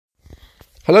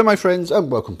Hello, my friends, and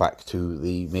welcome back to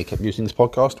the Meerkat Musings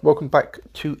podcast. Welcome back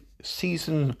to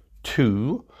season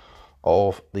 2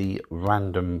 of the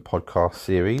Random Podcast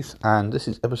series, and this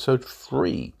is episode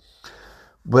 3,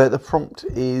 where the prompt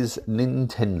is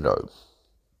Nintendo.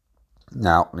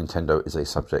 Now, Nintendo is a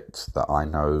subject that I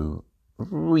know a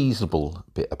reasonable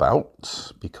bit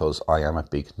about because I am a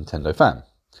big Nintendo fan.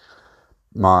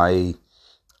 My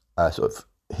sort of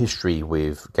history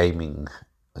with gaming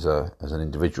as an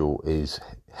individual is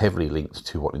heavily linked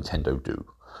to what Nintendo do.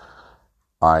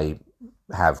 I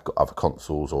have got other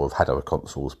consoles or have had other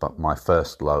consoles, but my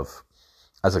first love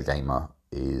as a gamer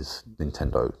is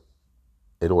Nintendo.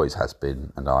 It always has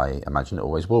been, and I imagine it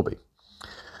always will be.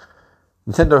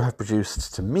 Nintendo have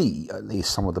produced, to me at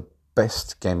least, some of the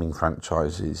best gaming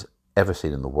franchises ever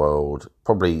seen in the world.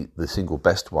 Probably the single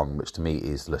best one, which to me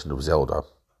is The Legend of Zelda,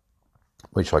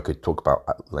 which I could talk about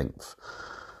at length.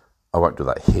 I won't do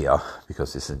that here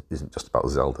because this isn't just about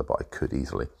Zelda, but I could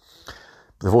easily.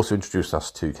 They've also introduced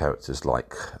us to characters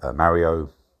like Mario,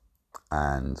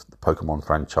 and the Pokemon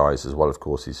franchise as well, of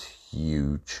course, is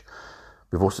huge.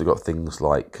 We've also got things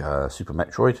like Super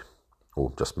Metroid,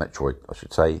 or just Metroid, I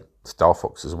should say, Star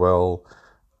Fox as well.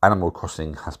 Animal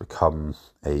Crossing has become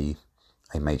a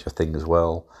major thing as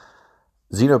well.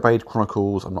 Xenoblade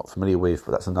Chronicles I'm not familiar with,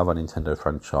 but that's another Nintendo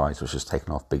franchise which has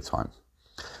taken off big time.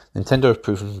 Nintendo have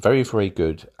proven very, very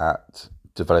good at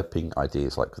developing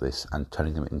ideas like this and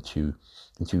turning them into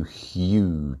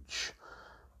huge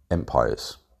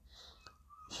empires.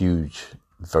 Huge,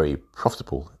 very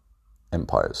profitable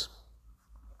empires.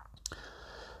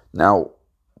 Now,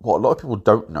 what a lot of people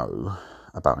don't know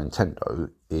about Nintendo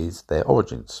is their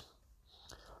origins.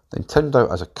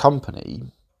 Nintendo as a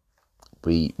company,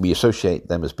 we associate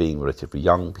them as being relatively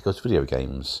young because video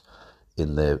games,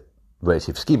 in their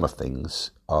relative scheme of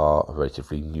things, are a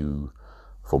relatively new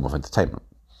form of entertainment.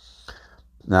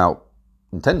 Now,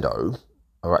 Nintendo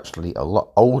are actually a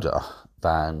lot older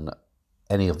than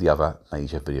any of the other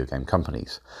major video game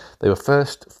companies. They were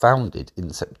first founded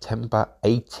in September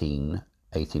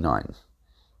 1889.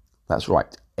 That's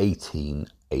right,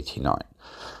 1889.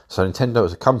 So Nintendo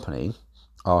as a company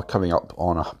are coming up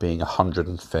on being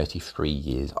 133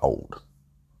 years old.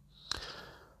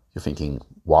 You're thinking,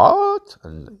 what?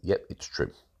 And yep, it's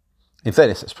true. In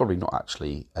fairness, it's probably not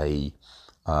actually an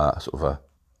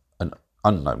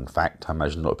unknown fact. I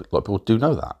imagine a lot of people do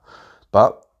know that.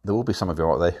 But there will be some of you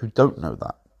out there who don't know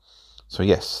that. So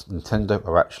yes, Nintendo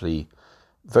are actually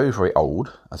very, very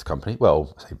old as a company.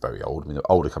 Well, I say very old. I mean,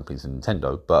 they're older companies than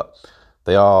Nintendo, but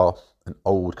they are an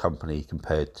old company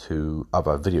compared to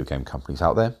other video game companies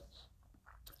out there.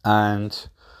 And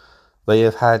they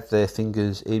have had their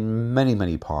fingers in many,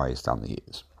 many pies down the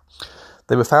years.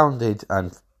 They were founded,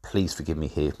 and please forgive me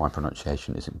here if my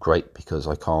pronunciation isn't great because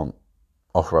I can't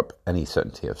offer up any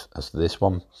certainty as to this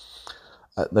one.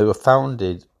 They were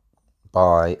founded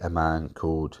by a man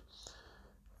called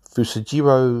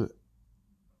Fusajiro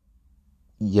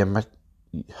Yamada.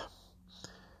 You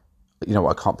know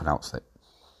what? I can't pronounce it.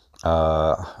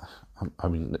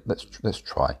 Let's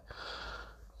try.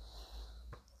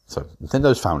 So,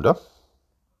 Nintendo's founder.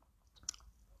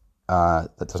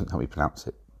 That doesn't help me pronounce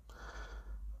it.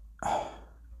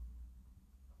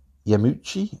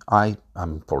 Yamauchi?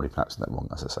 I'm probably pronouncing that wrong,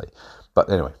 as I say. But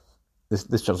anyway,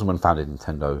 this gentleman founded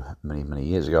Nintendo many, many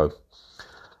years ago.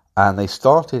 And they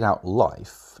started out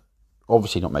life,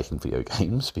 obviously not making video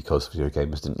games, because video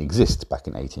games didn't exist back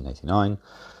in 1889.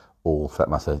 Or, for that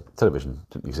matter, television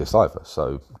didn't exist either.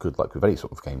 So, good luck with any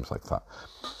sort of games like that.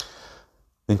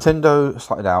 Nintendo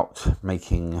started out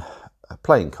making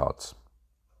playing cards.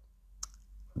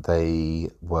 They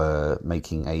were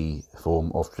making a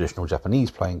form of traditional Japanese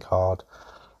playing card,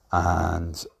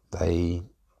 and they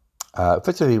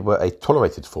effectively were a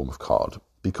tolerated form of card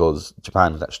because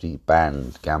Japan had actually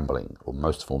banned gambling, or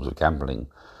most forms of gambling,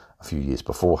 a few years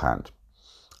beforehand.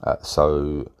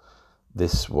 So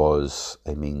this was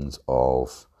a means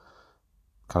of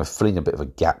kind of filling a bit of a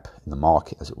gap in the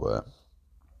market, as it were,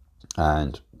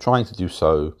 and trying to do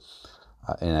so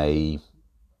in a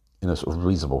sort of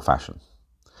reasonable fashion.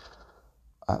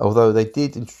 Although they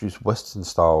did introduce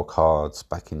Western-style cards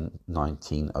back in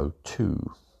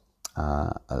 1902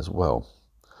 as well.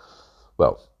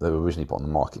 Well, they were originally put on the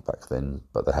market back then,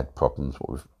 but they had problems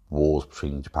with wars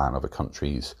between Japan and other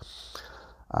countries,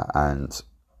 and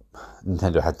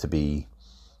Nintendo had to be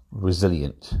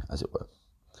resilient, as it were.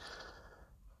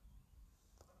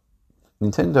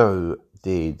 Nintendo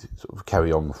did sort of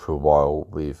carry on for a while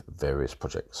with various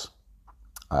projects.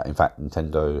 In fact,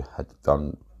 Nintendo had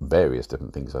done various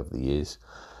different things over the years.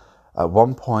 At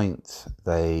one point,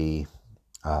 they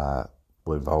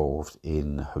were involved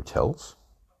in hotels.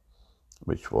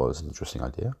 which was an interesting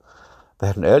idea. They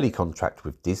had an early contract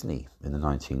with Disney in the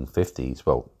 1950s,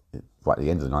 well, right at the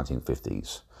end of the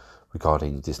 1950s,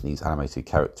 regarding Disney's animated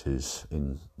characters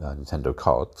in Nintendo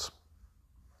cards.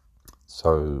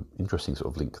 So, interesting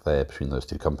sort of link there between those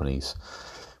two companies,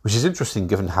 which is interesting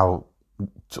given how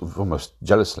sort of almost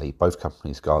jealously both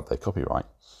companies guard their copyright.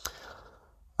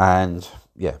 And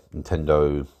yeah,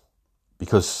 Nintendo,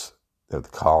 because the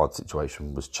card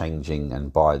situation was changing,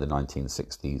 and by the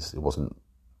 1960s it wasn't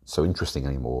so interesting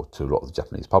anymore to a lot of the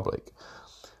Japanese public,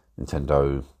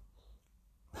 Nintendo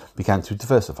began to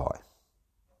diversify.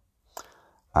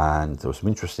 And there were some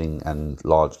interesting and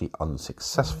largely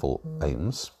unsuccessful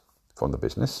aims from the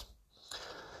business.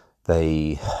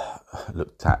 They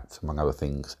looked at, among other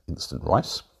things, instant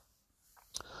rice,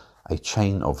 a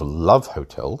chain of love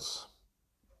hotels,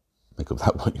 make of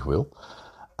that what you will,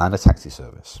 and a taxi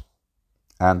service.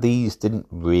 And these didn't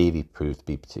really prove to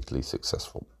be particularly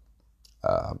successful.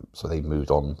 So they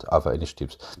moved on to other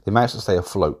initiatives. They managed to stay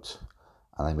afloat,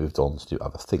 and they moved on to do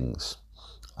other things,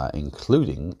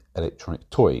 including electronic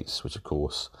toys, which of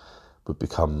course would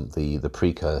become the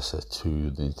precursor to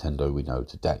the Nintendo we know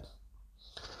today.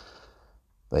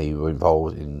 They were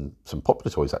involved in some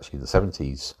popular toys actually in the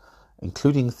 70s,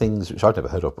 including things which I'd never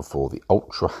heard of before: the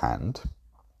Ultra Hand,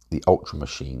 the Ultra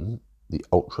Machine, the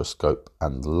Ultra Scope,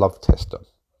 and the Love Tester.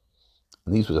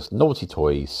 And these were just novelty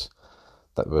toys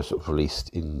that were sort of released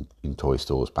in toy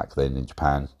stores back then in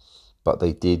Japan, but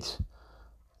they did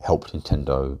help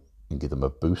Nintendo and give them a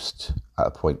boost at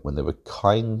a point when they were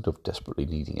kind of desperately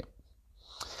needing it.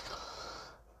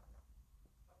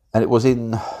 And it was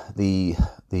in the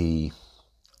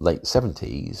late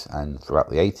 70s and throughout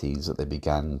the 80s that they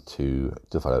began to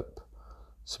develop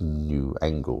some new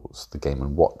angles. The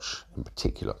Game & Watch in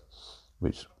particular,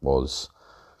 which was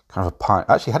kind of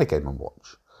I actually had a Game &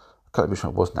 Watch. I can't remember which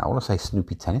one it was now. I want to say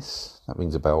Snoopy Tennis. That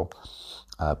rings a bell.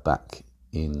 Back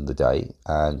in the day,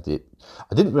 and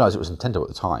I didn't realise it was Nintendo at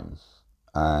the time,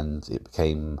 and it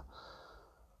became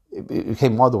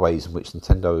one of the ways in which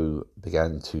Nintendo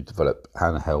began to develop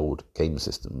handheld game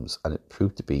systems, and it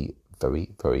proved to be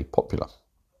very, very popular.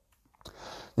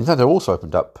 Nintendo also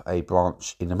opened up a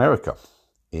branch in America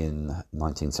in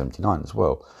 1979 as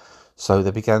well. So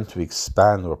they began to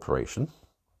expand their operation,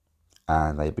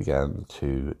 and they began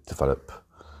to develop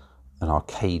an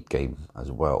arcade game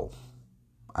as well.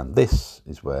 And this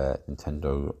is where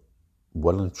Nintendo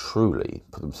well and truly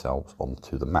put themselves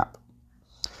onto the map.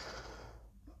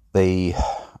 They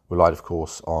relied, of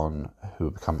course, on who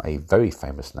would become a very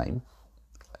famous name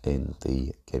in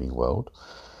the gaming world.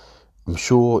 I'm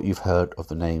sure you've heard of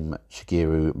the name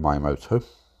Shigeru Miyamoto.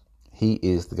 He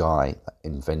is the guy that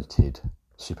invented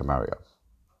Super Mario.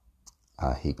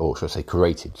 He also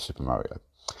created Super Mario.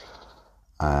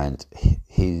 And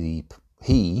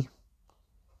he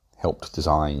helped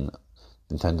design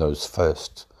Nintendo's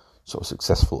first sort of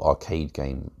successful arcade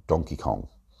game, Donkey Kong,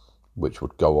 which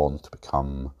would go on to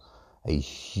become a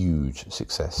huge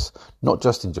success, not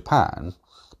just in Japan,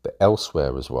 but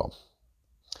elsewhere as well.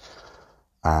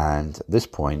 And at this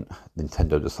point,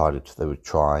 Nintendo decided they would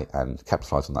try and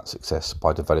capitalize on that success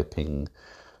by developing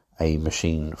a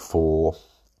machine for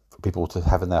people to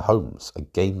have in their homes, a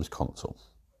games console.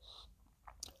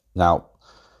 Now,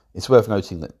 it's worth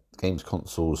noting that games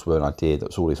consoles were an idea that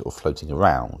was always sort of floating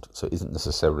around, so it isn't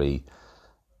necessarily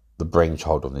the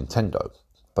brainchild of Nintendo.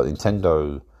 But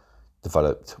Nintendo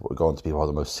developed what would go on to be one of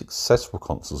the most successful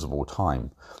consoles of all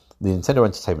time, the Nintendo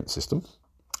Entertainment System,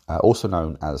 also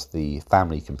known as the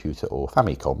Family Computer or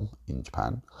Famicom in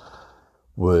Japan,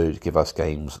 would give us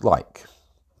games like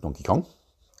Donkey Kong,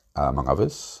 among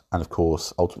others, and of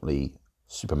course, ultimately,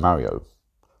 Super Mario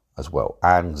as well,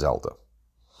 and Zelda.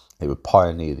 It would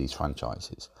pioneer these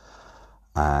franchises,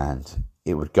 and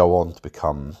it would go on to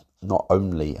become not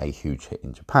only a huge hit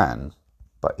in Japan,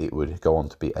 but it would go on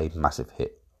to be a massive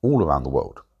hit all around the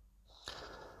world.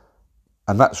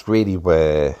 And that's really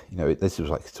where, this was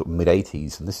like sort of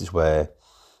mid-80s, and this is where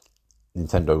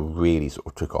Nintendo really sort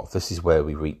of took off. This is where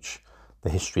we reach the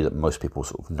history that most people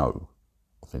sort of know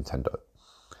of Nintendo.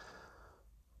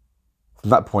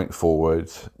 From that point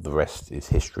forward, the rest is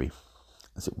history,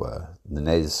 as it were. The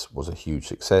NES was a huge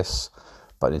success,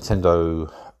 but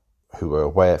Nintendo, who were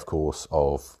aware, of course,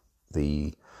 of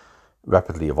the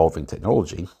rapidly evolving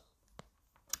technology,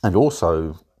 and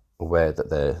also aware that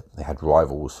they had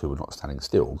rivals who were not standing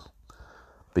still,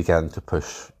 began to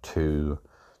push to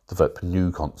develop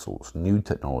new consoles, new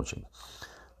technology.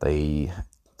 They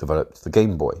developed the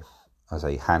Game Boy as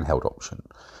a handheld option,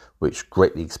 which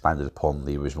greatly expanded upon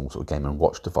the original sort of Game &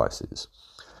 Watch devices.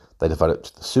 They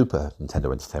developed the Super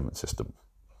Nintendo Entertainment System,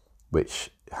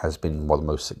 which has been one of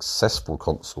the most successful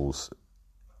consoles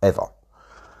ever.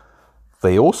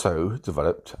 They also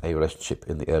developed a relationship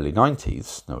in the early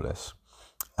 90s, no less,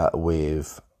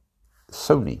 with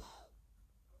Sony.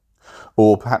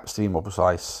 Or perhaps to be more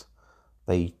precise,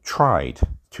 they tried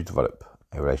to develop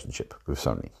a relationship with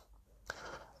Sony.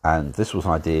 And this was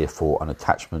an idea for an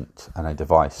attachment and a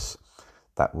device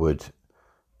that would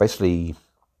basically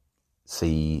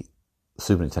see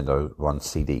Super Nintendo run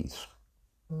CDs.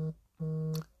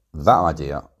 That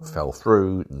idea fell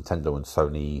through. Nintendo and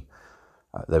Sony,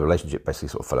 their relationship basically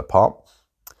sort of fell apart.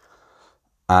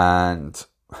 And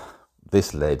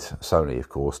this led Sony, of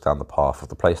course, down the path of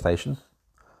the PlayStation.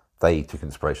 They took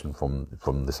inspiration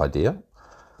from this idea,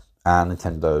 and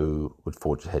Nintendo would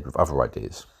forge ahead with other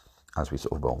ideas, as we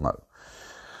sort of well know.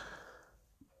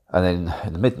 And then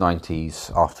in the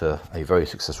mid-90s, after a very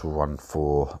successful run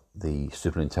for the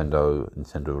Super Nintendo,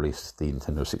 Nintendo released the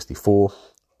Nintendo 64,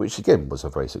 which again was a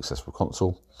very successful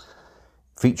console,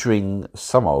 featuring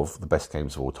some of the best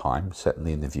games of all time,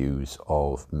 certainly in the views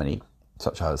of many,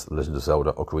 such as Legend of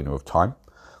Zelda Ocarina of Time,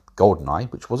 GoldenEye,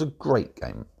 which was a great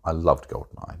game. I loved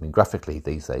GoldenEye. I mean, graphically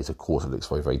these days, of course, it looks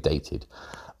very, very dated,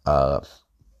 but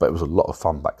it was a lot of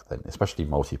fun back then, especially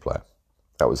multiplayer.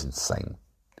 That was insane.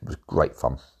 It was great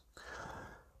fun.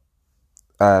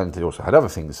 And they also had other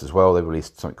things as well. They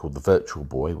released something called the Virtual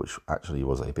Boy, which actually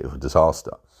was a bit of a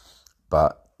disaster.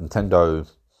 But Nintendo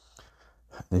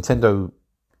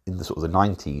in the sort of the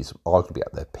 90s, arguably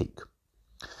at their peak.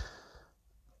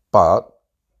 But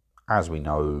as we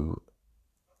know,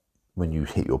 when you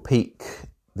hit your peak,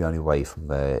 the only way from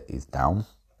there is down.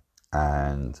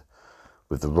 And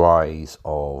with the rise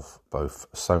of both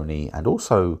Sony and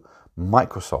also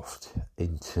Microsoft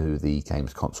into the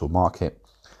games console market,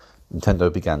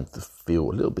 Nintendo began to feel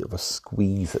a little bit of a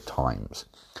squeeze at times.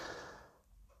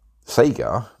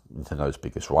 Sega, Nintendo's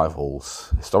biggest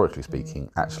rivals, historically speaking,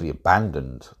 actually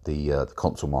abandoned the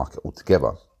console market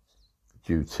altogether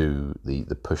due to the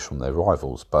push from their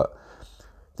rivals. But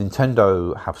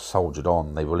Nintendo have soldiered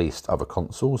on. They released other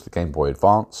consoles, the Game Boy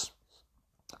Advance,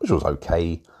 which was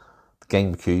okay, the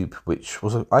GameCube, which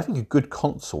was, I think, a good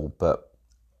console, but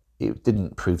it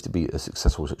didn't prove to be as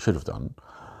successful as it should have done.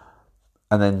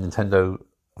 And then Nintendo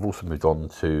have also moved on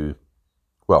to,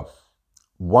 well,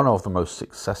 one of the most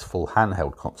successful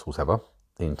handheld consoles ever,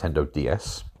 the Nintendo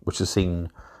DS, which has seen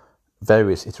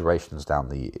various iterations down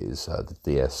the years, the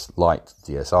DS Lite,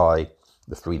 the DSi,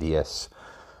 the 3DS,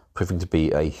 proving to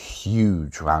be a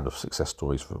huge round of success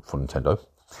stories for Nintendo,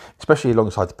 especially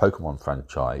alongside the Pokemon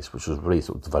franchise, which was really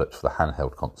sort of developed for the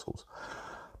handheld consoles.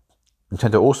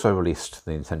 Nintendo also released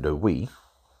the Nintendo Wii,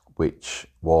 which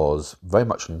was very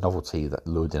much a novelty that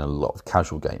lured in a lot of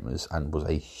casual gamers and was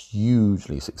a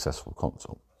hugely successful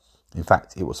console. In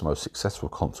fact, it was the most successful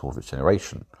console of its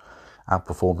generation,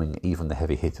 outperforming even the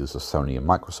heavy hitters of Sony and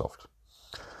Microsoft.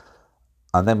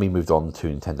 And then we moved on to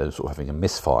Nintendo sort of having a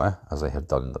misfire, as they had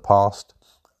done in the past,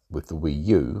 with the Wii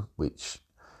U, which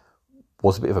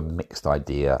was a bit of a mixed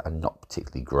idea and not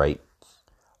particularly great.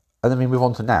 And then we move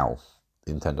on to now,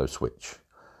 the Nintendo Switch,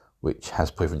 which has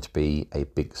proven to be a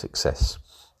big success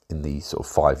in the sort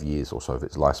of 5 years or so of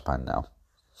its lifespan now.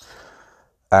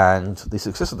 And the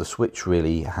success of the Switch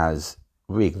really has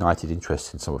reignited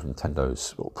interest in some of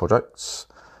Nintendo's products.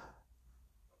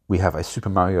 We have a Super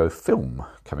Mario film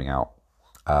coming out.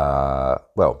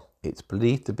 Well, it's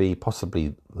believed to be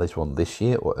possibly later on this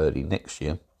year or early next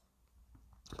year,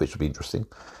 which will be interesting.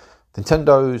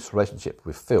 Nintendo's relationship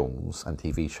with films and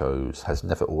TV shows has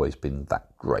never always been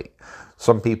that great.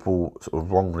 Some people sort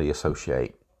of wrongly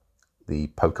associate the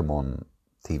Pokemon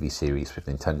TV series with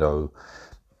Nintendo.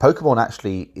 Pokemon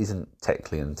actually isn't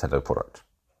technically a Nintendo product,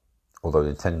 although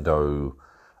Nintendo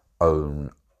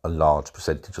own a large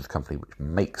percentage of the company which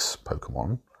makes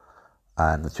Pokemon,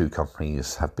 and the two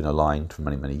companies have been aligned for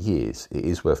many, many years. It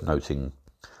is worth noting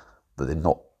that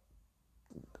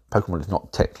Pokemon is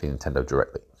not technically Nintendo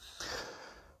directly,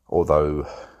 although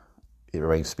it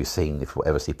remains to be seen if we'll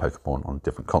ever see Pokemon on a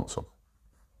different console.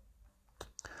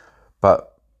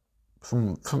 But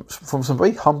from some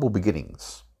very humble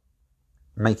beginnings,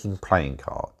 making playing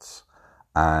cards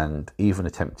and even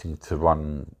attempting to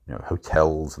run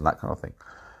hotels and that kind of thing,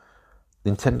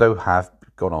 Nintendo have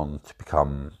gone on to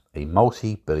become a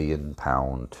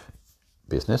multi-billion-pound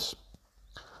business,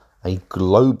 a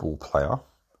global player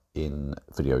in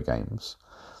video games.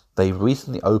 They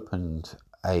recently opened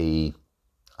a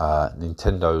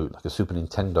Nintendo, like a Super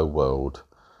Nintendo World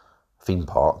theme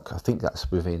park. I think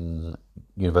that's within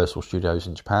Universal Studios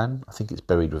in Japan. I think it's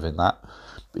buried within that.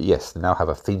 But yes, they now have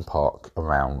a theme park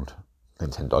around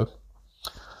Nintendo.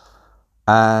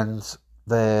 And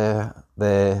their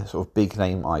sort of big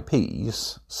name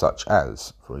IPs, such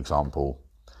as, for example,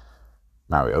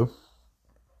 Mario,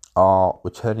 are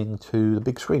returning to the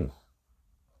big screen.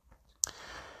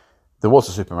 There was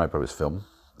a Super Mario Bros. Film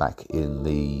back in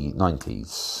the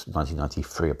 90s,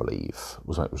 1993 I believe,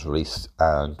 was when it was released,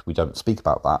 and we don't speak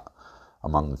about that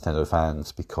among Nintendo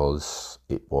fans because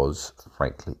it was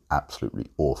frankly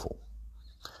absolutely awful.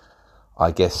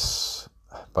 I guess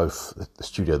both the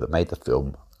studio that made the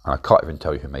film, and I can't even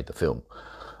tell you who made the film,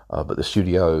 but the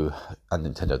studio and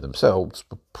Nintendo themselves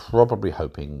were probably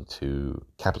hoping to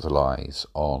capitalise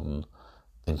on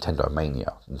Nintendo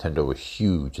mania. Nintendo were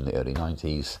huge in the early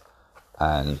 90s,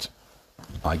 and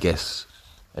I guess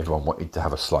everyone wanted to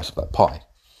have a slice of that pie.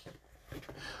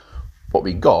 What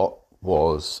we got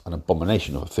was an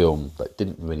abomination of a film that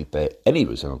didn't really bear any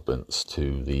resemblance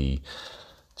to the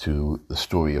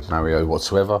story of Mario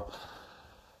whatsoever.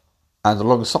 And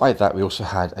alongside that, we also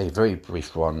had a very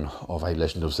brief run of a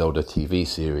Legend of Zelda TV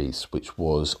series, which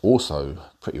was also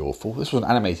pretty awful. This was an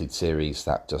animated series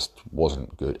that just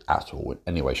wasn't good at all in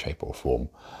any way, shape or form.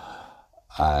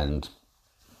 And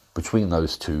between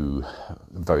those two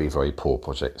very, very poor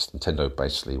projects, Nintendo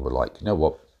basically were like, you know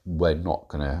what, we're not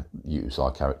going to use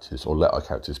our characters or let our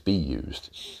characters be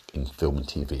used in film and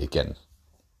TV again.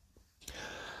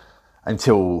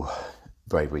 Until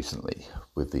very recently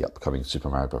with the upcoming Super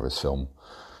Mario Bros. Film,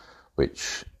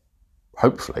 which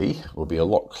hopefully will be a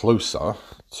lot closer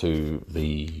to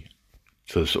the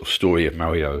sort of story of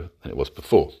Mario than it was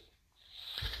before.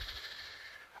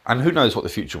 And who knows what the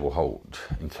future will hold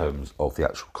in terms of the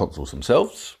actual consoles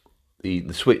themselves.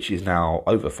 The Switch is now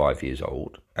over 5 years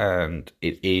old, and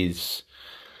it is,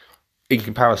 in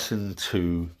comparison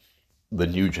to the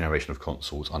new generation of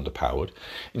consoles, underpowered.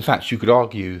 In fact, you could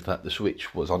argue that the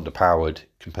Switch was underpowered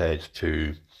compared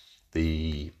to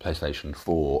the PlayStation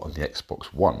 4 and the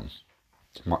Xbox One,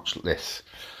 much less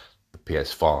the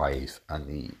PS5 and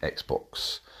the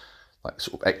Xbox, like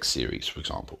sort of X series, for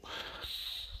example.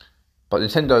 But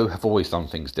Nintendo have always done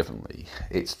things differently.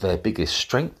 It's their biggest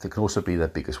strength. It can also be their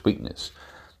biggest weakness.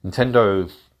 Nintendo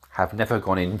have never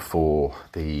gone in for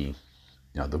the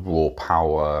raw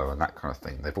power and that kind of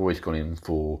thing. They've always gone in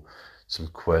for some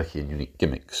quirky and unique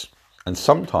gimmicks. And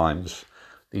sometimes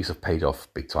these have paid off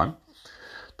big time.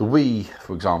 The Wii,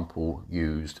 for example,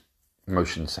 used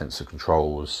motion sensor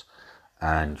controls,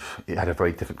 and it had a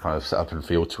very different kind of setup and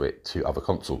feel to it to other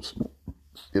consoles.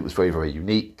 It was very, very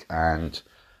unique, and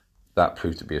that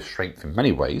proved to be a strength in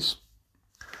many ways.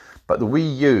 But the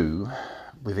Wii U,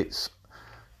 with its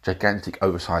gigantic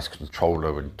oversized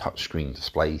controller and touchscreen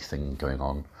display thing going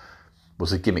on,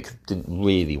 was a gimmick that didn't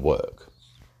really work.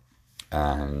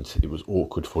 And it was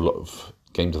awkward for a lot of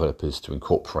game developers to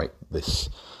incorporate this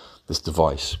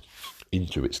device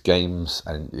into its games,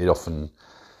 and it often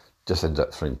just ended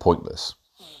up feeling pointless.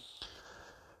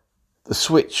 The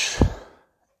Switch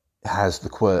has the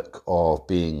quirk of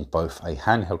being both a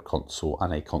handheld console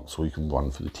and a console you can run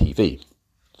for the TV.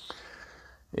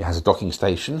 It has a docking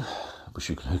station, which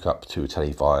you can hook up to a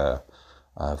telly via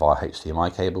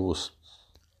HDMI cables,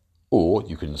 or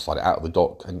you can slide it out of the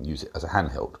dock and use it as a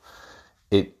handheld.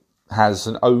 It has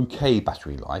an okay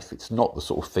battery life. It's not the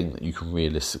sort of thing that you can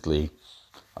realistically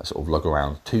sort of lug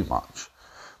around too much,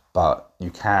 but you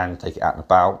can take it out and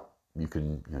about. You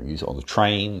can use it on the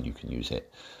train. You can use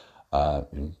it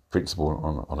in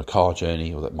principle on a car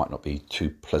journey, or that might not be too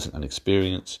pleasant an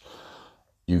experience.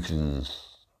 You can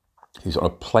use it on a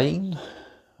plane,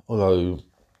 although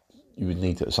you would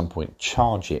need to at some point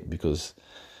charge it, because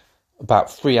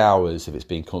about 3 hours, if it's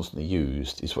being constantly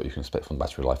used, is what you can expect from the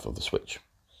battery life of the Switch.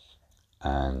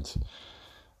 And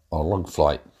on a long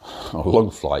flight,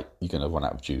 you're going to run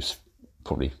out of juice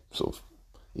probably sort of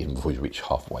even before you reach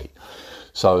halfway.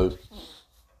 So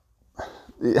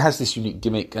it has this unique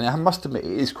gimmick, and I must admit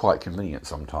it is quite convenient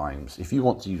sometimes. If you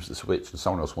want to use the Switch and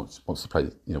someone else wants to play,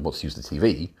 wants to use the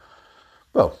TV,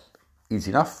 well,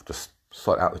 easy enough. Just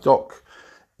slide it out the dock.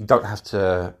 You don't have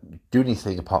to do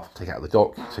anything apart from take it out of the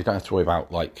dock, so you don't have to worry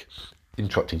about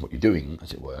interrupting what you're doing,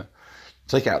 as it were.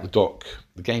 Take it out of the dock.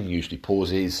 The game usually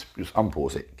pauses. Just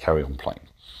unpause it, carry on playing,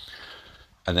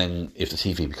 and then if the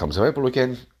TV becomes available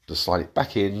again, just slide it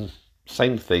back in.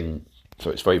 Same thing.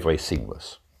 So it's very, very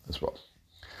seamless as well.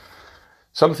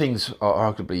 Some things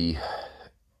are arguably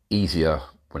easier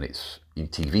when it's in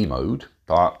TV mode,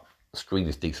 but the screen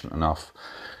is decent enough.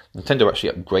 Nintendo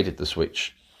actually upgraded the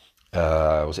Switch,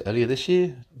 was it earlier this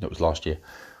year? No, it was last year,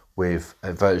 with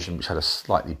a version which had a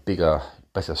slightly bigger,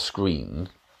 better screen,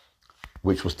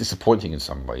 which was disappointing in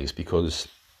some ways because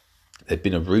there'd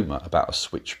been a rumour about a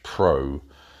Switch Pro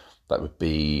that would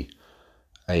be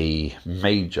a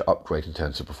major upgrade in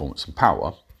terms of performance and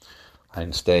power, and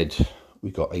instead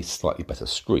we got a slightly better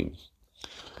screen.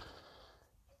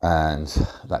 And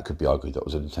that could be argued that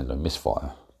was a Nintendo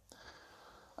misfire.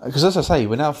 Because as I say,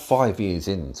 we're now 5 years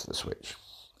into the Switch,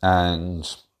 and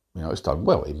it's done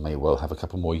well. It may well have a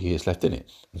couple more years left in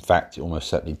it. In fact, it almost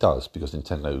certainly does, because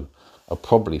Nintendo are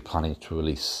probably planning to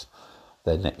release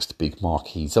their next big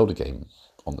marquee Zelda game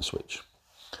on the Switch.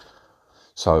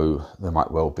 So there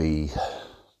might well be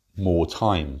more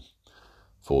time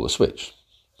for the Switch.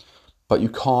 But you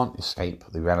can't escape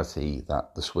the reality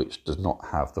that the Switch does not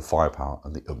have the firepower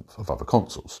and the oomph of other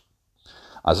consoles.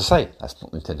 As I say, that's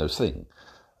not Nintendo's thing,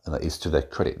 and that is to their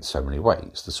credit in so many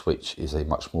ways. The Switch is a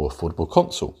much more affordable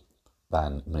console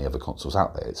than many other consoles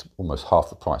out there. It's almost half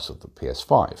the price of the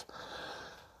PS5.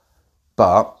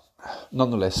 But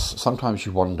nonetheless, sometimes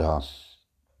you wonder,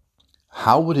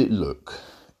 how would it look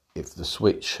if the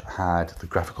Switch had the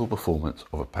graphical performance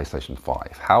of a PlayStation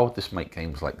 5? How would this make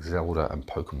games like Zelda and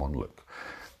Pokemon look?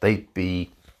 They'd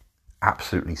be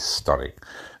absolutely stunning.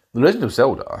 The Legend of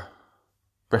Zelda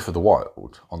Breath of the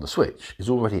Wild on the Switch is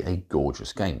already a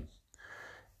gorgeous game.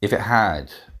 If it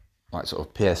had like sort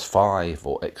of PS5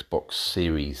 or Xbox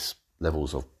Series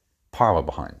levels of power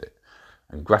behind it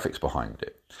and graphics behind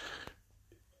it,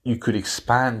 you could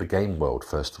expand the game world,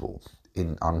 first of all,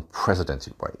 in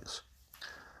unprecedented ways.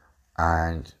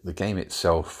 And the game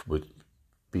itself would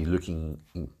be looking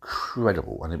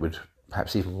incredible, and it would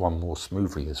perhaps even run more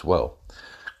smoothly as well.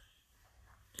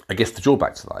 I guess the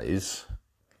drawback to that is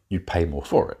you'd pay more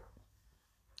for it.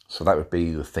 So that would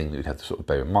be the thing that you'd have to sort of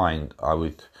bear in mind. I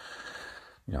would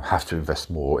have to invest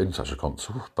more in such a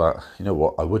console, but you know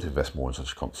what? I would invest more in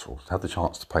such a console. To have the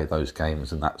chance to play those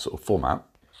games in that sort of format,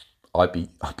 I'd be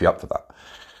up for that.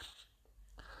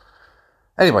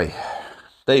 Anyway,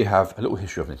 there you have a little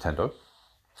history of Nintendo,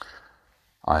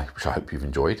 which I hope you've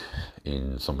enjoyed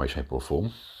in some way, shape or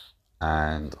form.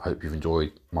 And I hope you've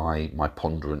enjoyed my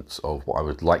ponderance of what I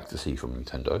would like to see from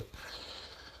Nintendo.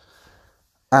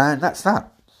 And that's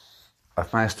that.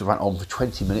 I've managed to rant on for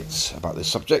 20 minutes about this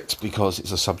subject because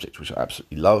it's a subject which I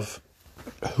absolutely love.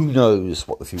 Who knows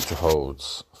what the future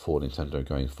holds for Nintendo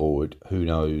going forward? Who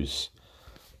knows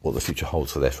what the future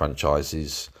holds for their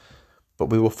franchises? But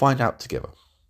we will find out together.